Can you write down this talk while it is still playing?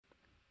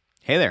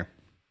Hey there.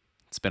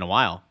 It's been a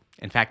while.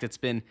 In fact, it's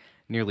been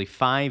nearly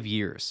 5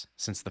 years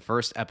since the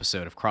first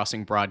episode of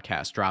Crossing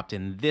Broadcast dropped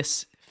in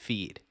this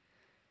feed.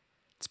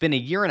 It's been a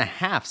year and a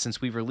half since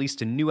we've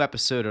released a new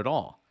episode at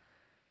all.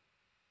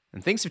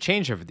 And things have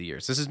changed over the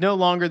years. This is no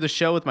longer the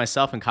show with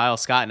myself and Kyle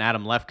Scott and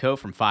Adam Lefkoe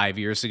from 5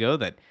 years ago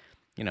that,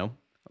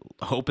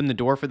 opened the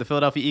door for the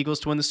Philadelphia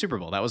Eagles to win the Super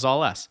Bowl. That was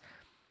all us.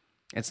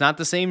 It's not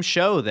the same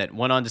show that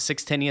went on to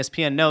 610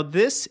 ESPN. No,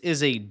 this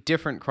is a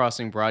different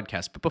Crossing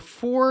Broadcast. But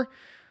before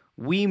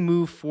we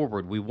move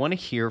forward, we want to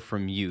hear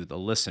from you, the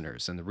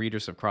listeners and the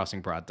readers of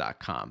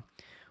CrossingBroad.com.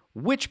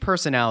 Which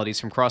personalities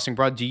from Crossing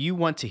Broad do you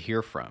want to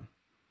hear from?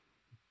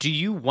 Do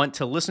you want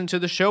to listen to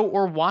the show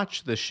or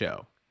watch the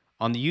show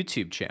on the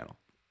YouTube channel?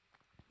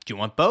 Do you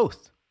want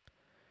both?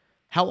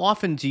 How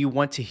often do you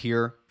want to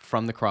hear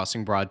from the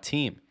Crossing Broad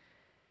team?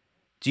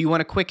 Do you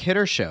want a quick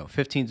hitter show,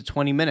 15 to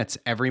 20 minutes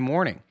every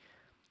morning?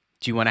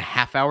 Do you want a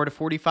half hour to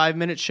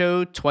 45-minute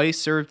show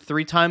twice or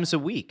 3 times a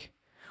week?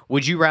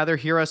 Would you rather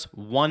hear us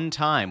one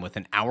time with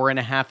an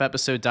hour-and-a-half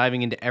episode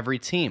diving into every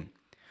team?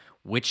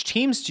 Which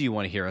teams do you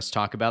want to hear us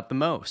talk about the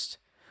most?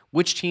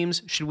 Which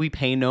teams should we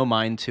pay no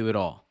mind to at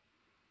all?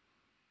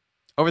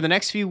 Over the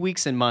next few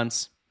weeks and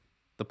months,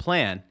 the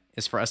plan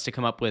is for us to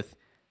come up with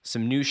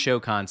some new show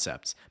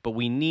concepts, but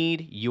we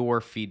need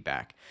your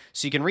feedback.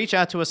 So you can reach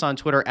out to us on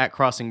Twitter at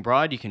Crossing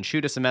Broad. You can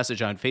shoot us a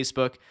message on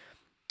Facebook,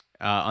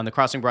 on the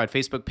Crossing Broad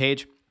Facebook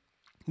page.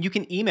 You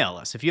can email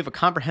us. If you have a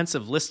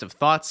comprehensive list of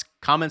thoughts,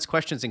 comments,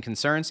 questions, and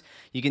concerns,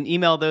 you can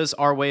email those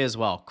our way as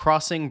well,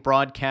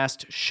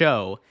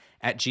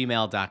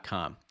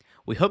 crossingbroadcastshow@gmail.com.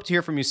 We hope to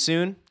hear from you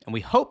soon, and we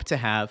hope to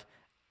have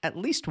at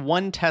least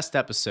one test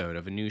episode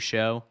of a new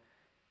show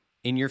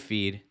in your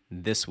feed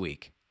this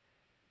week.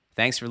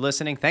 Thanks for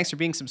listening. Thanks for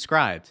being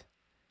subscribed.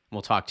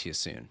 We'll talk to you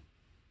soon.